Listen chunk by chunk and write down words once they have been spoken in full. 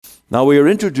Now we are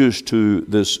introduced to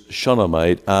this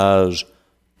Shunammite as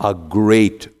a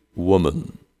great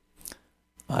woman.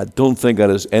 I don't think that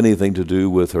has anything to do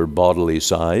with her bodily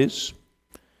size.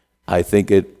 I think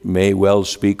it may well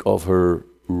speak of her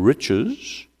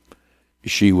riches.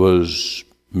 She was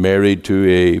married to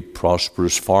a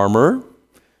prosperous farmer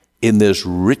in this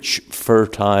rich,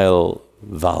 fertile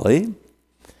valley.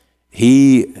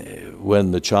 He,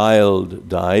 when the child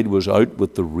died, was out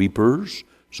with the reapers,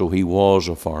 so he was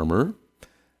a farmer.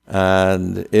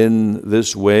 And in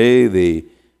this way, the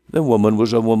woman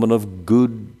was a woman of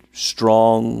good,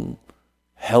 strong,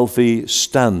 healthy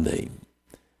standing.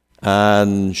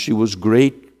 And she was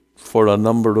great for a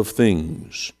number of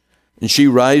things. And she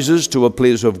rises to a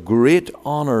place of great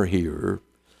honor here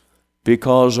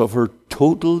because of her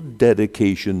total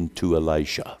dedication to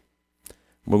Elisha.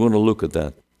 We're going to look at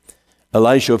that.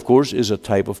 Elisha, of course, is a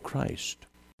type of Christ.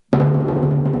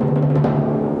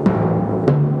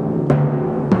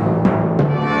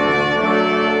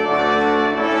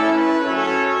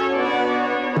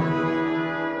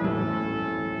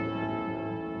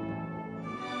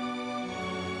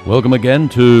 Welcome again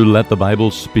to Let the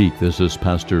Bible Speak. This is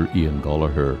Pastor Ian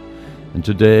Gollaher. And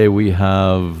today we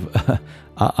have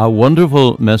a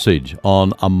wonderful message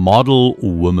on a model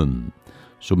woman.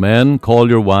 So men, call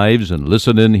your wives and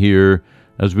listen in here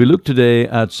as we look today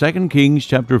at 2 Kings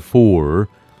chapter 4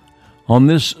 on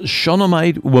this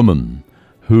Shunammite woman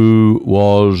who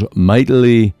was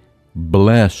mightily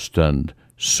blessed and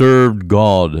served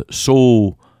God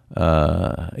so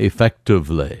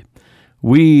effectively.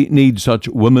 We need such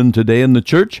women today in the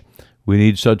church. We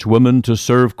need such women to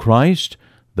serve Christ,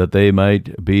 that they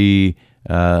might be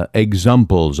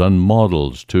examples and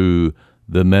models to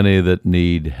the many that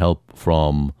need help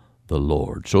from the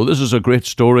Lord. So this is a great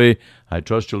story. I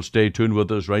trust you'll stay tuned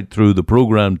with us right through the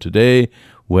program today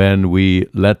when we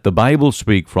let the Bible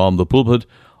speak from the pulpit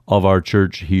of our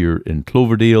church here in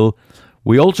Cloverdale.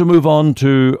 We also move on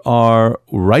to our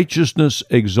Righteousness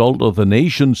Exalteth a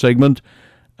Nation segment,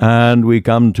 and we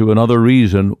come to another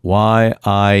reason why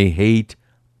I hate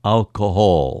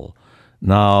alcohol.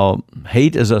 Now,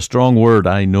 hate is a strong word,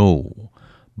 I know,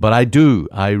 but I do.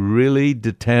 I really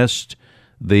detest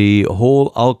the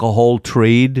whole alcohol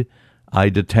trade. I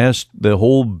detest the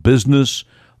whole business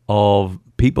of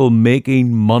people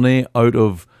making money out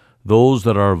of those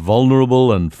that are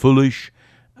vulnerable and foolish,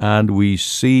 and we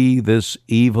see this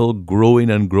evil growing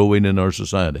and growing in our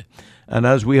society. And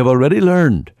as we have already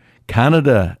learned,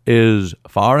 Canada is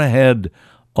far ahead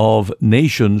of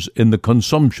nations in the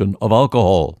consumption of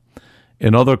alcohol.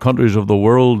 In other countries of the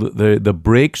world, the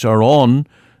brakes are on.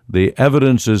 The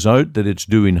evidence is out that it's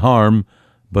doing harm.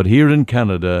 But here in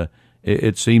Canada,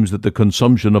 it seems that the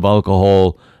consumption of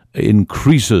alcohol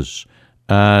increases,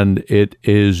 and it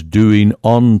is doing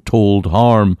untold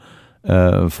harm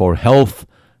for health,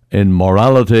 in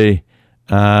morality,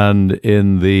 and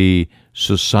in the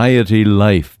society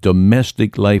life,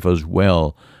 domestic life as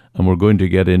well. And we're going to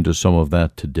get into some of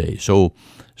that today. So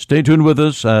stay tuned with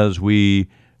us as we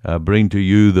bring to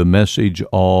you the message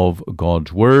of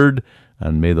God's Word,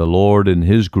 and may the Lord in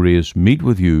His grace meet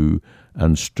with you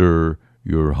and stir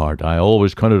your heart. I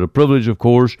always count it a privilege, of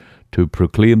course, to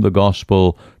proclaim the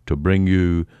gospel, to bring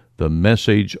you the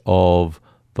message of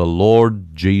the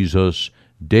Lord Jesus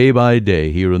day by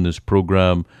day here in this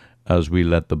program as we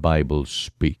let the Bible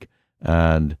speak.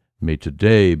 And may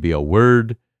today be a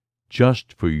word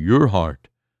just for your heart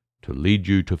to lead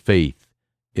you to faith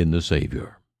in the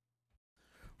Savior.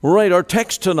 All right, our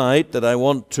text tonight that I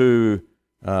want to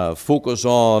focus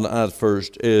on at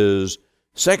first is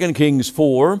 2 Kings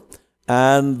 4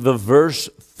 and the verse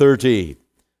 30.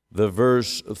 The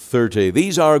verse 30.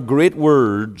 These are great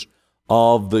words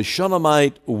of the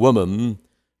Shunammite woman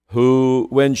who,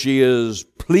 when she is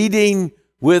pleading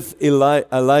with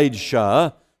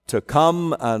Elisha to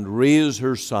come and raise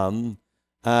her son,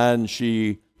 and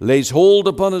she lays hold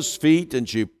upon his feet and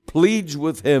she pleads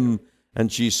with him,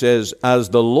 and she says, "As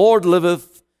the Lord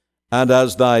liveth, and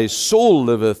as thy soul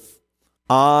liveth,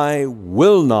 I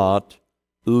will not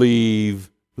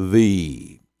leave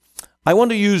thee." I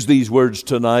want to use these words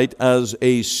tonight as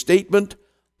a statement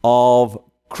of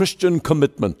Christian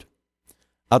commitment,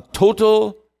 a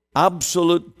total,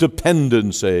 absolute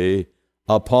dependency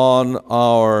upon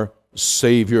our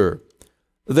Savior.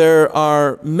 There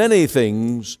are many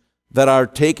things that are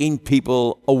taking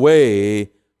people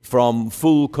away from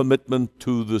full commitment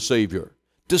to the Savior.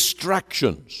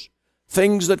 Distractions,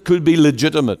 things that could be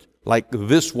legitimate, like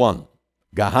this one.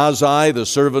 Gehazi, the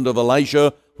servant of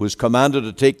Elisha, was commanded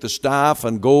to take the staff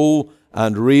and go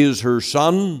and raise her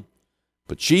son,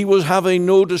 but she was having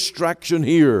no distraction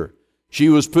here. She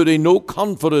was putting no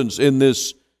confidence in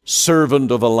this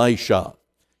servant of Elisha.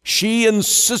 She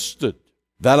insisted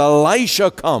that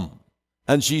Elisha come,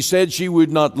 and she said she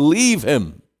would not leave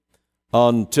him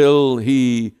until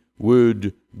he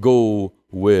would go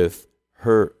with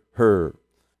her.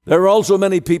 There are also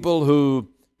many people who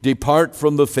depart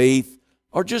from the faith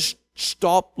or just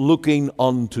stop looking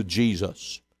unto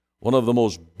Jesus. One of the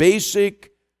most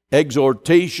basic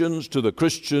exhortations to the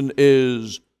Christian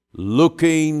is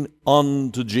looking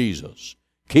unto Jesus.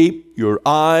 Keep your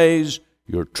eyes,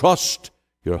 your trust,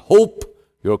 your hope,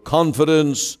 your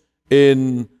confidence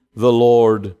in the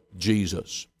Lord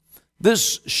Jesus.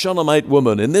 This Shunammite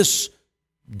woman in this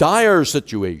dire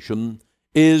situation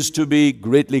is to be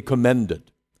greatly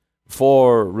commended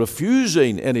for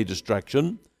refusing any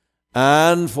distraction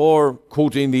and for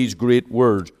quoting these great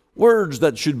words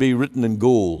that should be written in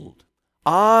gold.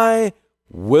 I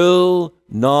will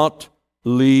not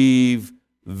leave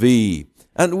thee.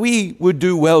 And we would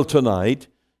do well tonight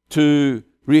to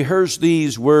rehearse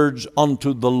these words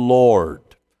unto the Lord,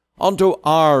 unto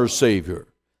our Savior,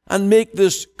 and make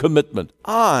this commitment.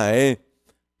 I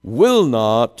will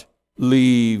not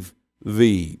leave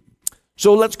thee.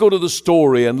 So let's go to the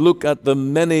story and look at the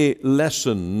many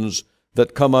lessons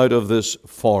that come out of this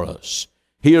for us.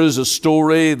 Here is a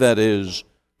story that is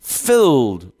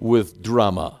filled with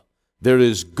drama. There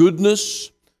is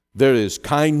goodness, there is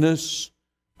kindness.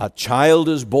 A child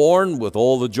is born with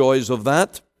all the joys of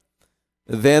that.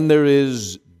 Then there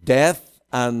is death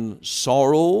and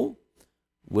sorrow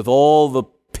with all the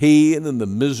pain and the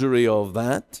misery of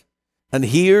that. And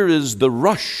here is the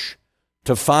rush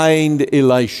to find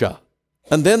Elisha.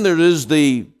 And then there is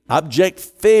the abject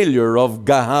failure of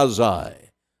Gehazi,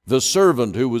 the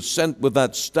servant who was sent with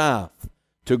that staff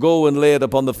to go and lay it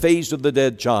upon the face of the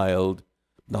dead child.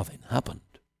 Nothing happened.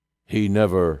 He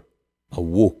never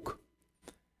awoke.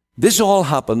 This all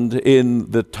happened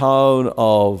in the town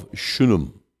of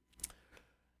Shunem.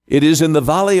 It is in the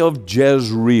valley of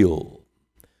Jezreel.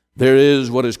 There is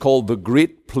what is called the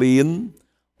Great Plain,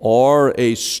 or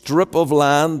a strip of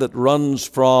land that runs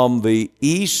from the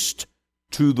east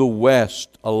to the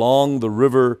west along the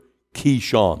river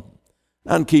Kishon.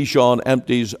 And Kishon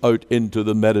empties out into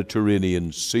the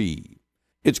Mediterranean Sea.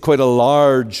 It's quite a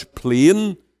large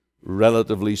plain,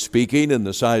 relatively speaking, in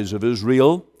the size of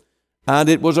Israel, and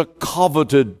it was a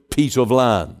coveted piece of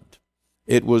land.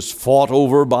 It was fought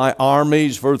over by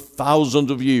armies for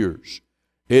thousands of years.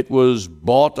 It was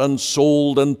bought and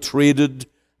sold and traded,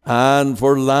 and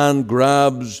for land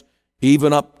grabs,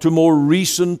 even up to more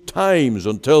recent times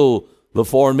until the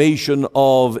formation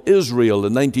of Israel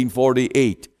in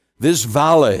 1948. This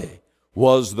valley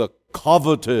was the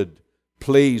coveted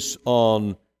place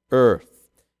on earth.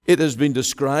 It has been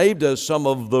described as some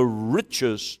of the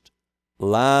richest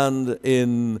land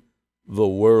in the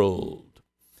world.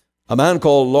 A man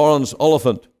called Lawrence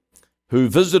Oliphant, who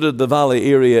visited the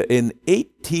valley area in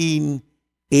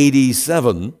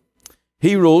 1887,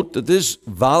 he wrote that this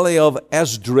valley of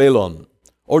Esdraelon,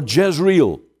 or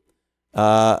Jezreel,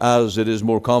 as it is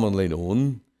more commonly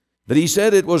known, that he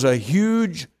said it was a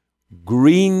huge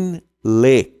green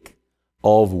lake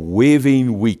of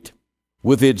waving wheat,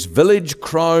 with its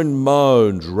village-crowned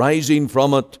mounds rising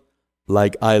from it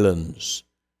like islands.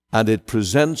 And it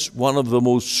presents one of the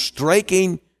most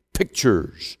striking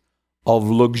pictures of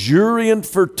luxuriant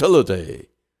fertility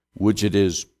which it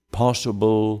is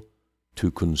possible to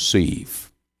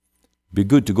conceive. Be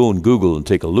good to go and Google and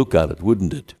take a look at it,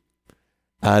 wouldn't it?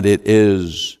 And it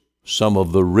is some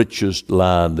of the richest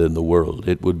land in the world.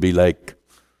 It would be like,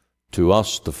 to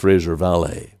us, the Fraser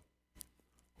Valley,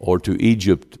 or to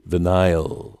Egypt, the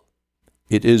Nile.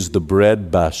 It is the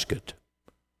breadbasket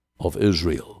of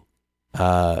Israel.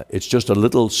 It's just a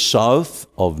little south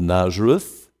of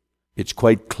Nazareth. It's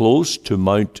quite close to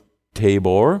Mount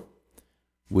Tabor,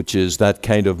 which is that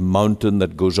kind of mountain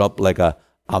that goes up like a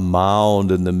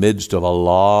mound in the midst of a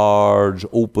large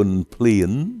open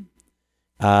plain.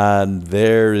 And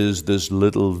there is this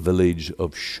little village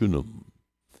of Shunem.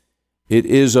 It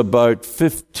is about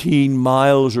 15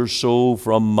 miles or so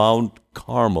from Mount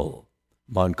Carmel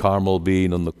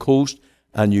being on the coast,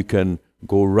 and you can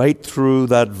go right through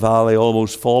that valley,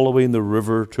 almost following the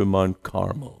river to Mount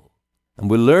Carmel. And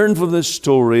we learn from this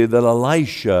story that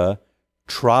Elisha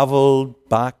traveled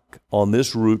back on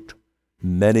this route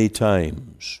many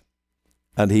times,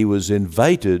 and he was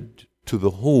invited to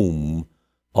the home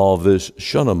of this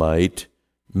Shunammite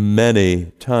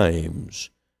many times,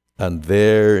 and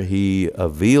there he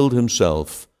availed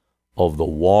himself of the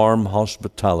warm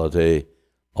hospitality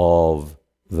of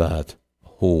that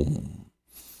home.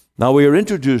 Now we are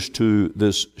introduced to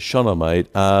this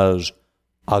Shunammite as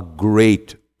a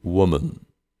great woman.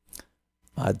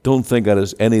 I don't think that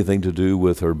has anything to do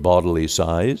with her bodily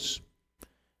size.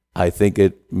 I think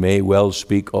it may well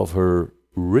speak of her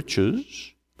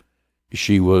riches.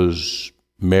 She was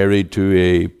married to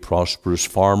a prosperous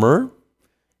farmer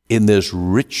in this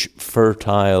rich,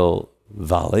 fertile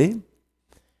valley.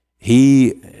 He,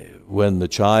 when the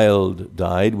child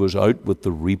died, was out with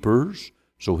the reapers,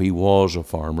 so he was a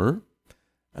farmer.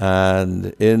 And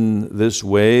in this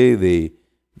way, the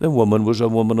woman was a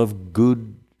woman of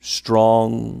good,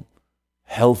 strong,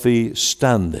 healthy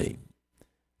standing.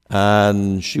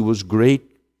 And she was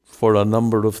great for a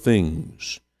number of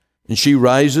things. And she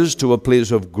rises to a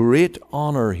place of great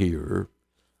honor here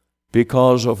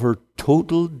because of her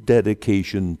total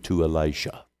dedication to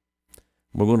Elisha.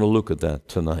 We're going to look at that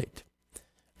tonight.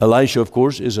 Elisha, of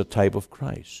course, is a type of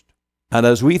Christ. And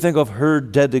as we think of her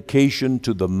dedication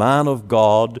to the man of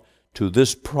God, to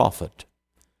this prophet,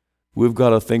 we've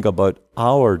got to think about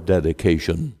our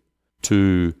dedication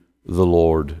to the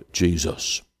Lord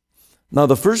Jesus. Now,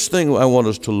 the first thing I want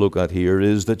us to look at here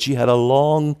is that she had a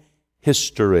long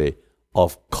history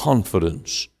of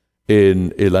confidence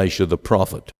in Elisha the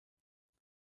prophet.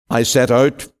 I set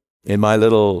out in my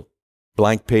little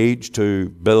blank page to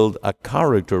build a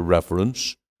character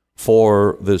reference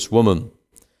for this woman.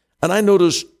 And I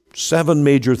noticed 7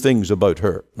 major things about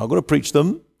her. I'm not going to preach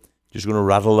them, just going to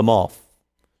rattle them off.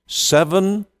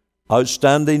 7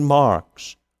 outstanding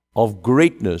marks of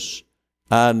greatness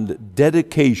and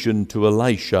dedication to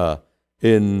Elisha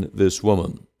in this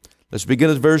woman. Let's begin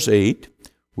at verse 8.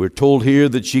 We're told here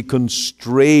that she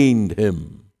constrained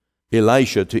him,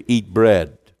 Elisha, to eat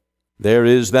bread. There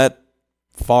is that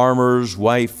farmer's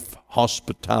wife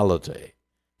hospitality.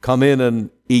 Come in and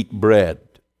eat bread.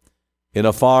 In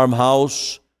a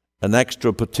farmhouse, an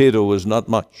extra potato is not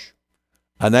much.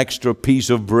 An extra piece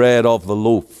of bread off the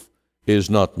loaf is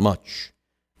not much.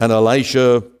 And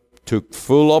Elisha took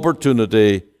full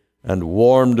opportunity and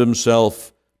warmed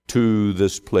himself to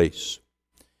this place.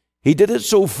 He did it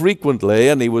so frequently,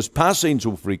 and he was passing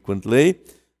so frequently,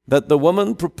 that the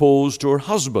woman proposed to her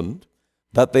husband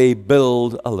that they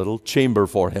build a little chamber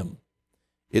for him.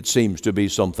 It seems to be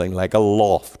something like a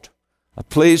loft, a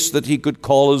place that he could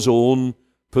call his own,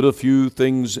 put a few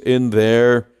things in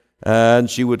there, and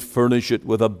she would furnish it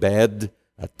with a bed,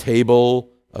 a table,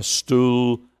 a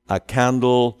stool, a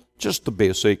candle, just the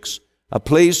basics, a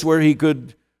place where he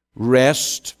could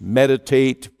rest,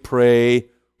 meditate, pray,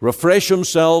 refresh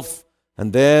himself,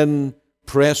 and then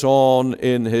press on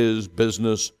in his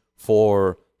business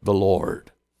for the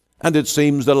Lord. And it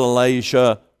seems that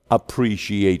Elisha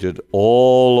appreciated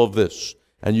all of this.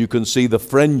 And you can see the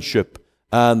friendship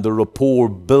and the rapport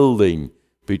building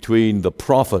between the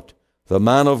prophet, the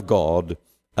man of God,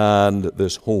 and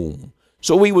this home.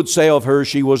 So we would say of her,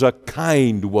 she was a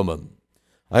kind woman.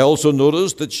 I also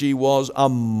noticed that she was a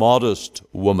modest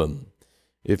woman.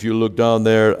 If you look down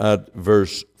there at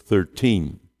verse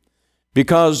 13.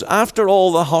 Because after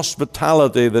all the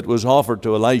hospitality that was offered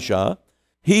to Elisha,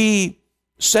 he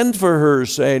sent for her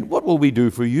saying, "What will we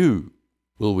do for you?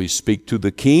 Will we speak to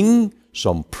the king?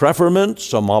 Some preferment,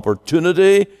 some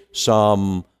opportunity,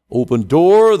 some open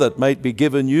door that might be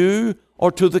given you,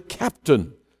 or to the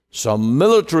captain, some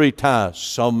military task,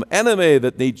 some enemy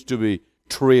that needs to be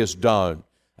traced down.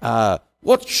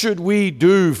 What should we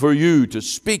do for you, to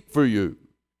speak for you?"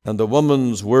 And the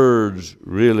woman's words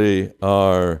really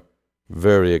are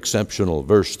very exceptional.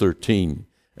 Verse 13,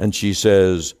 and she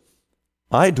says,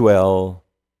 "I dwell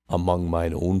among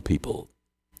mine own people."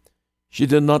 She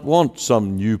did not want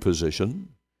some new position.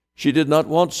 She did not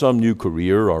want some new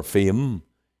career or fame.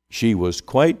 She was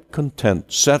quite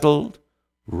content, settled,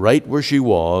 right where she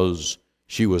was.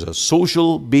 She was a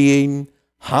social being,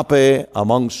 happy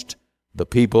amongst the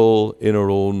people in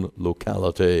her own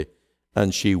locality,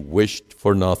 and she wished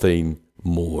for nothing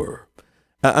more.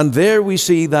 And there we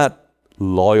see that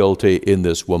loyalty in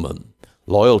this woman.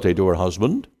 Loyalty to her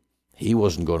husband. He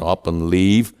wasn't going up and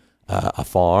leave a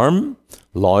farm.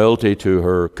 Loyalty to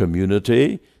her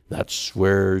community. That's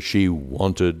where she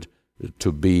wanted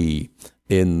to be,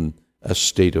 in a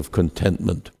state of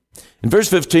contentment. In verse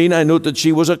 15, I note that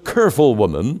she was a careful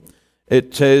woman.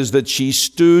 It says that she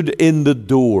stood in the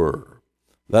door.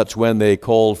 That's when they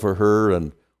called for her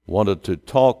and wanted to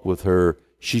talk with her.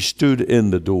 She stood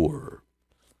in the door.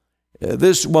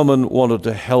 This woman wanted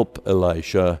to help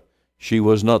Elisha. She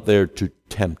was not there to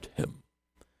tempt him.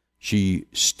 She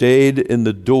stayed in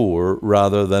the door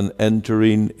rather than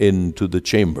entering into the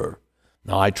chamber.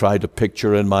 Now, I tried to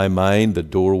picture in my mind the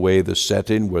doorway, the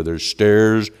setting, where there's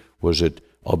stairs. Was it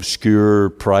obscure,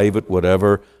 private,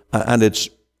 whatever? And it's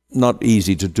not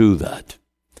easy to do that.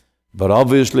 But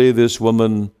obviously this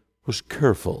woman was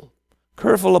careful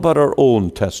about her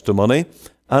own testimony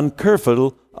and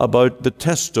careful about the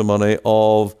testimony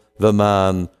of the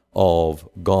man of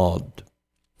God.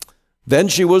 Then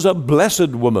she was a blessed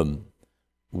woman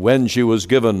when she was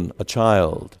given a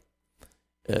child.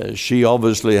 She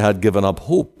obviously had given up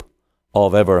hope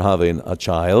of ever having a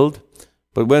child.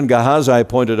 But when Gehazi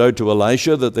pointed out to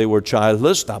Elisha that they were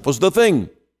childless, that was the thing.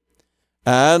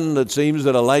 And it seems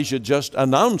that Elisha just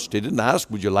announced. He didn't ask,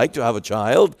 would you like to have a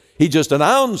child? He just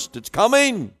announced, it's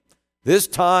coming. This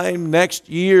time next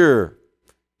year,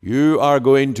 you are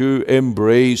going to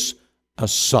embrace a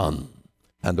son.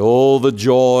 And all the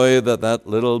joy that that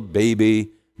little baby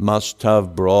must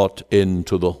have brought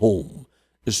into the home,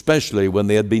 especially when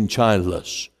they had been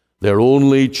childless, their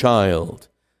only child.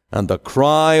 And the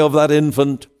cry of that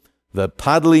infant, the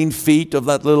paddling feet of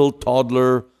that little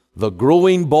toddler, the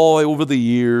growing boy over the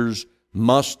years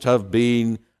must have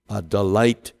been a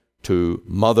delight to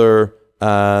mother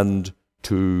and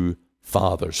to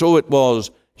father. So it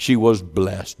was, she was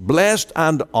blessed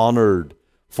and honored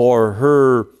for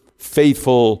her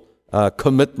faithful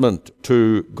commitment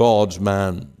to God's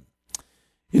man.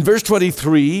 In verse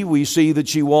 23, we see that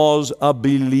she was a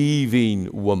believing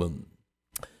woman.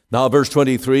 Now, verse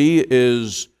 23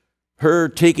 is her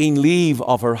taking leave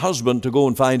of her husband to go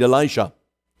and find Elisha.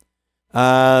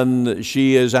 And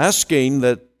she is asking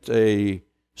that a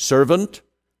servant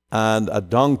and a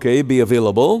donkey be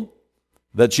available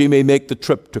that she may make the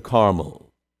trip to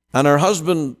Carmel. And her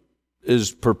husband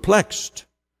is perplexed.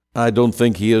 I don't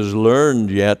think he has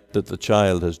learned yet that the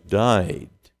child has died.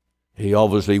 He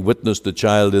obviously witnessed the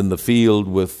child in the field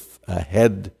with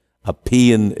a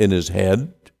pain in his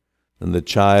head. And the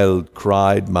child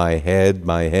cried, my head,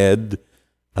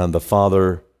 and the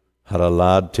father had a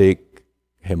lad take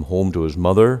him home to his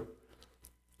mother,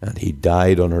 and he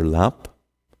died on her lap,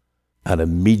 and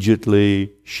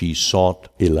immediately she sought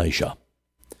Elisha.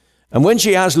 And when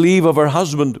she asked leave of her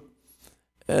husband,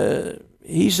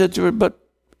 he said to her, but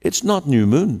it's not new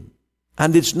moon,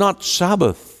 and it's not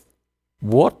Sabbath.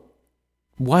 What?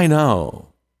 Why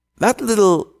now? That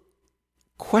little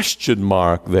question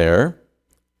mark there,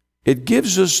 it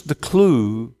gives us the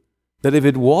clue that if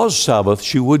it was Sabbath,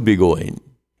 she would be going.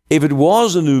 If it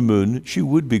was a new moon, she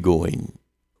would be going.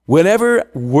 Whenever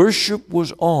worship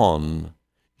was on,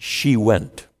 she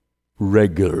went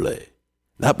regularly.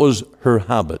 That was her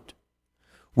habit.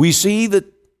 We see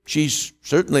that she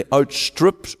certainly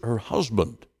outstrips her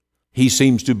husband. He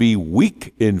seems to be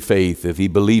weak in faith if he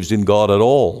believes in God at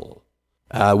all.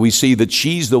 We see that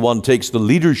she's the one takes the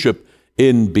leadership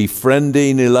in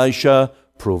befriending Elisha,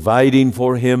 providing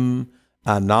for him,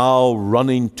 and now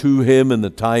running to him in the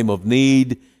time of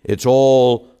need. It's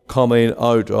all coming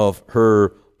out of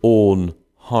her own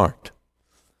heart.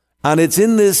 And it's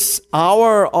in this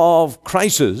hour of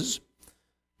crisis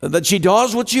that she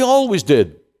does what she always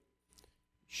did.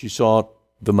 She sought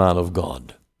the man of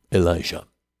God, Elisha.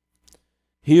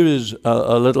 Here is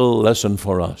a little lesson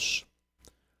for us.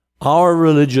 Our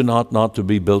religion ought not to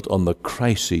be built on the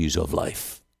crises of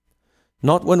life.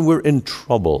 Not when we're in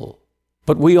trouble,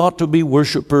 but we ought to be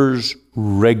worshipers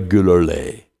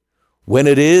regularly. When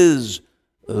it is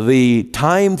the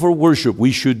time for worship,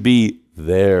 we should be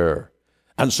there.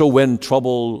 And so when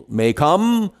trouble may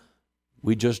come,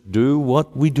 we just do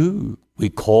what we do. We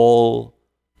call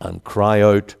and cry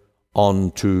out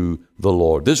unto the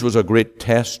Lord. This was a great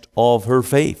test of her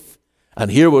faith.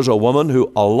 And here was a woman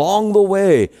who along the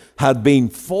way had been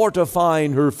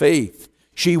fortifying her faith.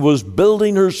 She was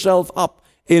building herself up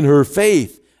in her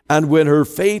faith. And when her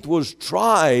faith was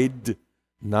tried,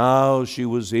 now she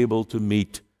was able to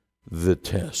meet the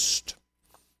test.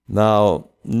 Now,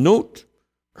 note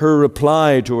her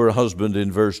reply to her husband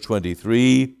in verse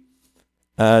 23.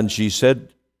 And she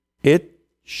said, "It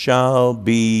shall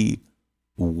be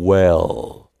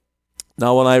well."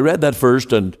 Now, when I read that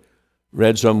first and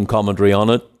read some commentary on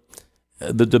it,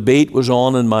 the debate was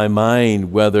on in my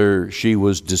mind whether she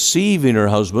was deceiving her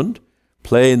husband,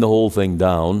 playing the whole thing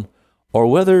down, or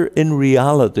whether in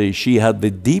reality she had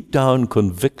the deep down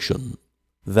conviction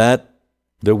that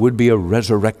there would be a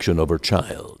resurrection of her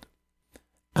child.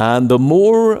 And the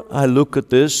more I look at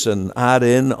this and add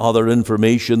in other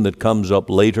information that comes up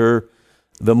later,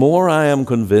 the more I am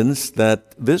convinced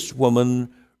that this woman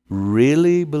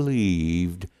really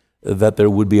believed that there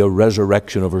would be a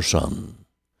resurrection of her son.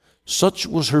 Such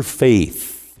was her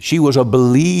faith. She was a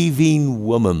believing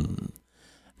woman.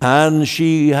 And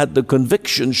she had the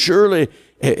conviction, surely,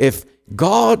 if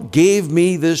God gave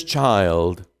me this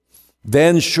child,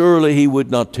 then surely he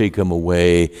would not take him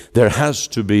away. There has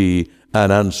to be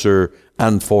an answer.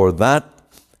 And for that,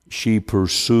 she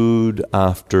pursued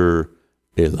after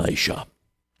Elisha.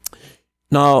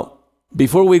 Now,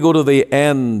 before we go to the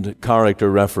end character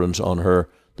reference on her,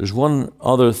 there's one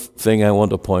other thing I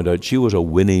want to point out. She was a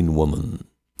winning woman.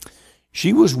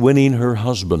 She was winning her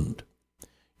husband.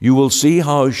 You will see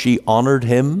how she honored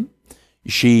him.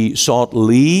 She sought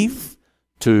leave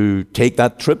to take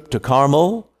that trip to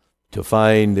Carmel to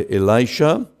find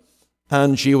Elisha,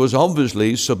 and she was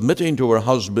obviously submitting to her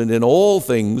husband in all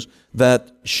things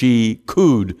that she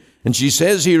could. And she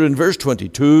says here in verse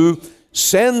 22,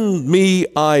 "Send me,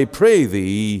 I pray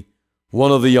thee,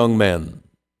 one of the young men."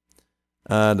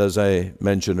 And as I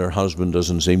mentioned, her husband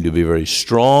doesn't seem to be very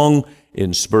strong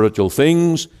in spiritual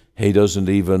things. He doesn't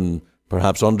even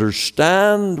perhaps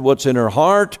understand what's in her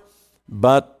heart,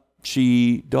 but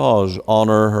she does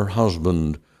honor her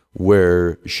husband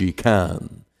where she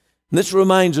can. And this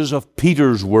reminds us of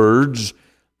Peter's words,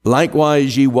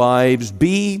 "Likewise, ye wives,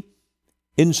 be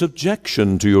in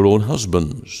subjection to your own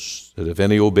husbands, that if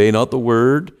any obey not the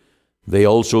word, they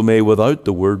also may without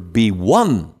the word be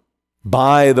won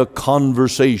by the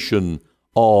conversation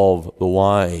of the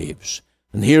wives."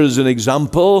 And here's an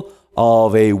example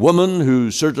of a woman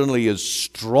who certainly is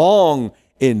strong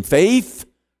in faith.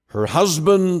 Her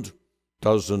husband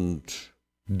doesn't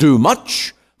do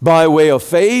much by way of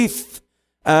faith,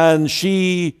 and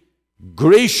she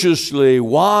graciously,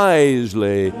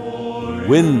 wisely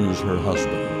wins her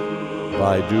husband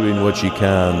by doing what she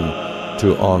can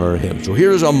to honor him. So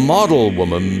here's a model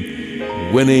woman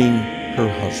winning her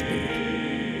husband.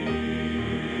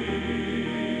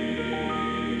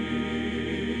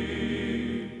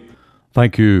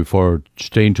 Thank you for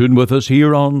staying tuned with us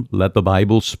here on Let the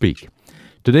Bible Speak.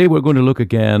 Today we're going to look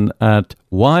again at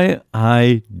why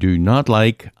I do not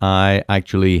like, I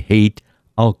actually hate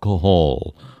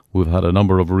alcohol. We've had a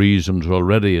number of reasons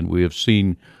already, and we have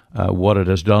seen what it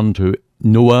has done to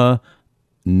Noah,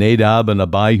 Nadab and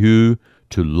Abihu,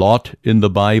 to Lot in the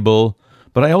Bible.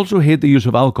 But I also hate the use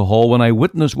of alcohol when I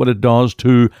witness what it does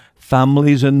to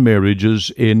families and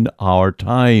marriages in our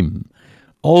time.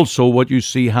 Also, what you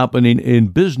see happening in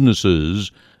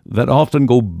businesses that often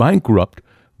go bankrupt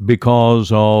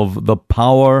because of the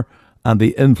power and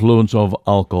the influence of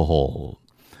alcohol.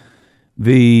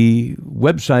 The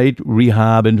website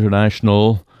Rehab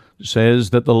International says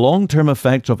that the long-term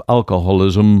effects of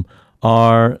alcoholism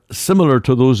are similar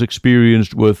to those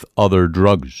experienced with other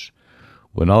drugs.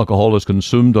 When alcohol is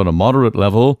consumed on a moderate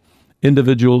level,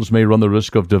 individuals may run the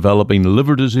risk of developing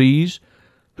liver disease,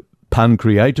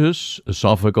 pancreatitis,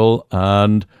 esophageal,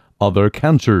 and other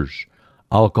cancers.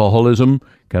 Alcoholism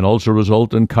can also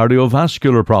result in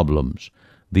cardiovascular problems.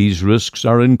 These risks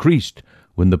are increased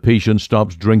when the patient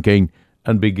stops drinking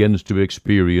and begins to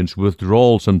experience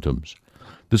withdrawal symptoms.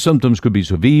 The symptoms could be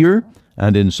severe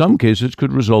and in some cases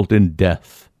could result in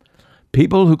death.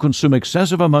 People who consume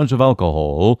excessive amounts of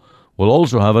alcohol will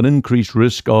also have an increased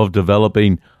risk of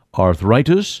developing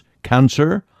arthritis,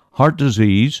 cancer, heart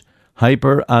disease,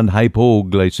 hyper and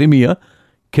hypoglycemia,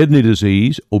 kidney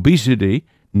disease, obesity,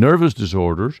 nervous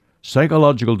disorders,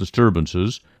 psychological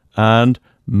disturbances, and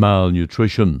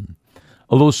malnutrition.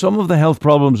 Although some of the health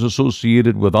problems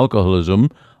associated with alcoholism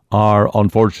are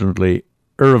unfortunately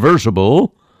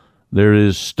irreversible, there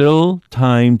is still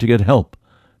time to get help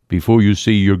before you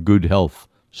see your good health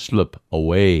slip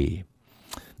away.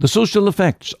 The social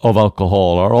effects of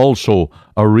alcohol are also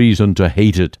a reason to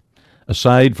hate it.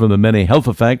 Aside from the many health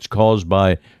effects caused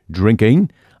by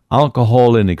drinking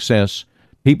alcohol in excess,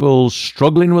 people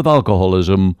struggling with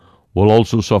alcoholism will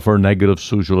also suffer negative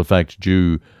social effects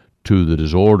due to the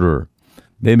disorder.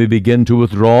 They may begin to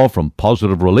withdraw from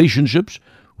positive relationships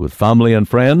with family and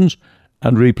friends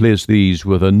and replace these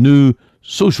with a new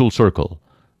social circle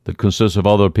that consists of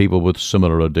other people with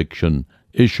similar addiction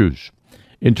issues.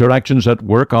 Interactions at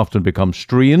work often become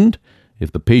strained.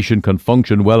 If the patient can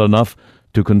function well enough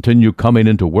to continue coming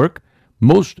into work,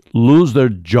 most lose their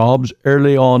jobs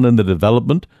early on in the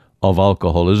development of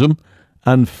alcoholism,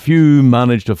 and few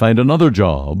manage to find another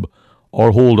job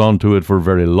or hold on to it for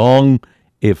very long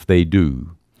if they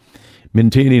do.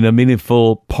 Maintaining a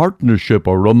meaningful partnership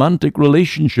or romantic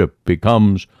relationship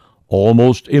becomes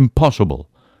almost impossible,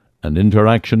 and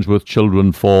interactions with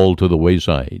children fall to the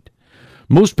wayside.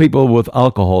 Most people with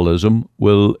alcoholism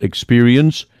will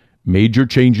experience major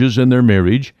changes in their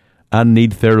marriage and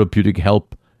need therapeutic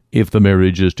help if the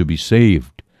marriage is to be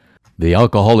saved. The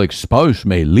alcoholic spouse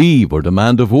may leave or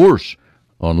demand divorce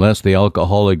unless the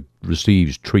alcoholic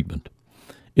receives treatment.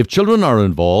 If children are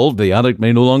involved, the addict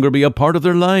may no longer be a part of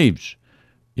their lives.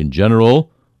 In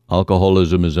general,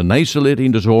 alcoholism is an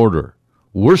isolating disorder,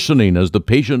 worsening as the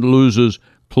patient loses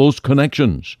close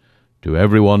connections, to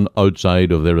everyone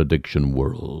outside of their addiction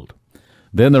world.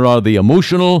 Then there are the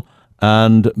emotional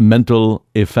and mental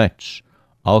effects.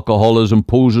 Alcoholism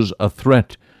poses a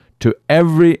threat to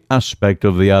every aspect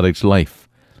of the addict's life,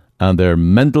 and their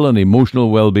mental and emotional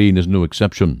well-being is no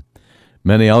exception.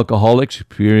 Many alcoholics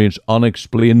experience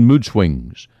unexplained mood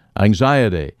swings,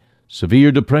 anxiety,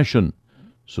 severe depression,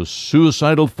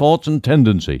 suicidal thoughts and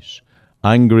tendencies,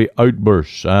 angry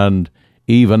outbursts, and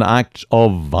even acts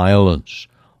of violence.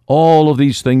 All of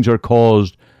these things are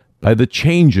caused by the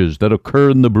changes that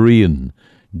occur in the brain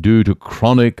due to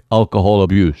chronic alcohol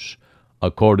abuse,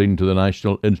 according to the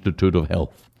National Institute of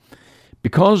Health.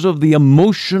 Because of the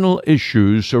emotional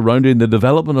issues surrounding the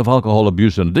development of alcohol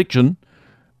abuse and addiction,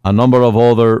 a number of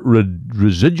other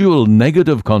residual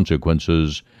negative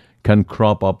consequences can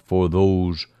crop up for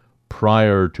those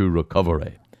prior to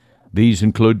recovery. These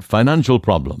include financial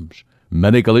problems,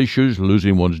 medical issues,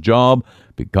 losing one's job,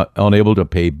 unable to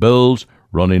pay bills,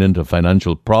 running into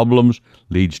financial problems,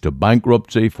 leads to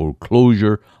bankruptcy,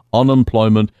 foreclosure,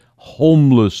 unemployment,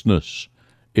 homelessness,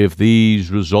 if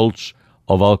these results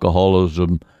of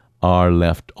alcoholism are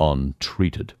left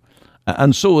untreated.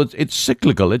 And so it's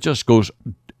cyclical. It just goes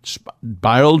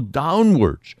spiral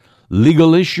downwards.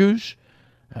 Legal issues,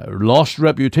 lost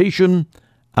reputation,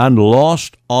 and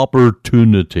lost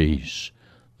opportunities.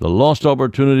 The lost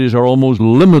opportunities are almost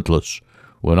limitless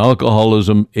when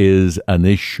alcoholism is an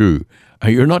issue.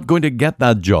 You're not going to get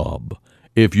that job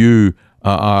if you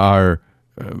are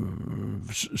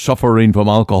suffering from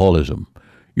alcoholism.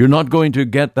 You're not going to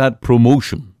get that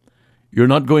promotion. You're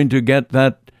not going to get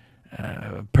that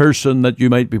person that you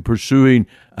might be pursuing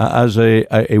as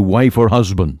a wife or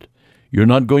husband. You're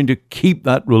not going to keep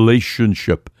that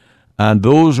relationship, and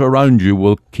those around you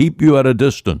will keep you at a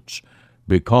distance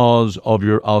because of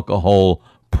your alcohol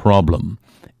problem.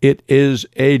 It is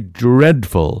a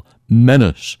dreadful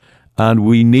menace, and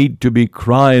we need to be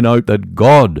crying out that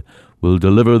God will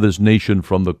deliver this nation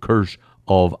from the curse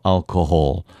of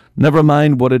alcohol. Never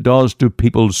mind what it does to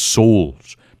people's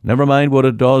souls. Never mind what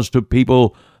it does to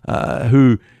people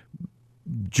who,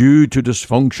 due to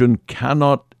dysfunction,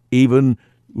 cannot even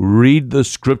read the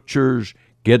scriptures,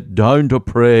 get down to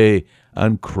pray,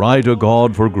 and cry to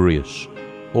God for grace.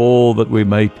 Oh, that we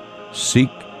might seek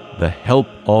the help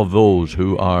of those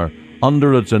who are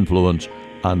under its influence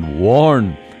and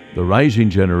warn the rising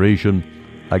generation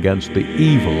against the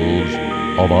evils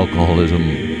of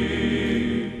alcoholism.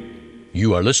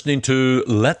 You are listening to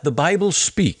Let the Bible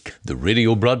Speak, the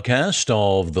radio broadcast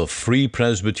of the Free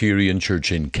Presbyterian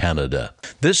Church in Canada.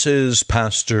 This is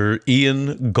Pastor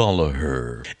Ian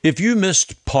Gollaher. If you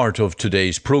missed part of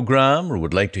today's program or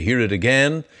would like to hear it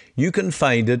again, you can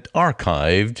find it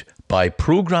archived by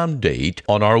program date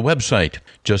on our website.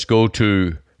 Just go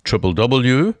to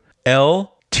www.ltbs.ca,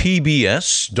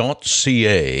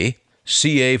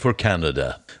 CA for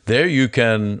Canada. There you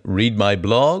can read my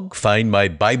blog, find my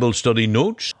Bible study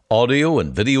notes, audio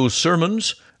and video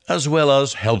sermons, as well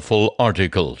as helpful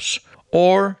articles.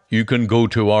 Or you can go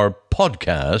to our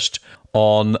podcast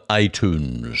on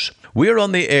iTunes. We're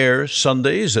on the air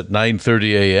Sundays at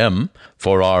 9:30 a.m.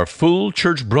 for our full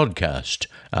church broadcast,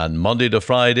 and Monday to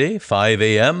Friday, 5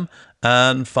 a.m.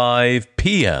 and 5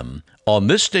 p.m. on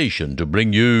this station to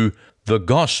bring you the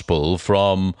gospel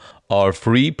from our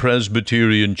Free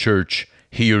Presbyterian Church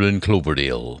here in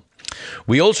Cloverdale.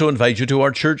 We also invite you to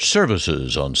our church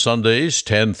services on Sundays,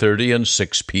 10:30 and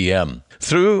 6 p.m.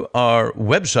 Through our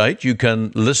website, you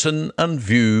can listen and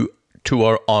view to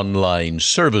our online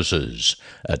services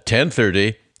at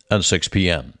 10:30 and 6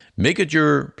 p.m. Make it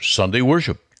your Sunday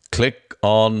worship. Click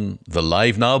on the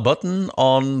Live Now button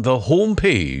on the home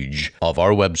page of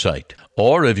our website.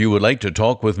 Or if you would like to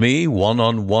talk with me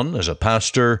one-on-one as a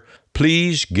pastor,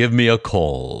 please give me a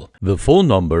call. The phone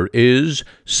number is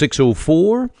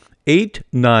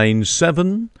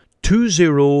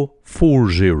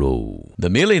 604-897-2040. The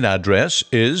mailing address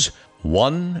is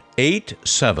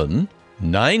 18790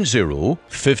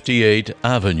 58th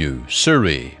Avenue,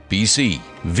 Surrey, BC,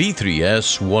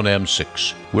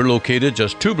 V3S1M6. We're located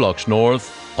just 2 blocks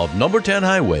north of number 10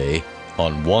 Highway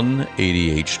on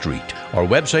 188th Street. Our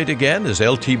website again is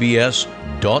ltbs.ca.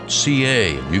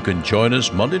 You can join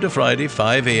us Monday to Friday,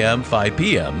 5 a.m., 5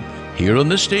 p.m. here on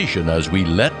the station as we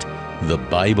let the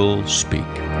Bible speak.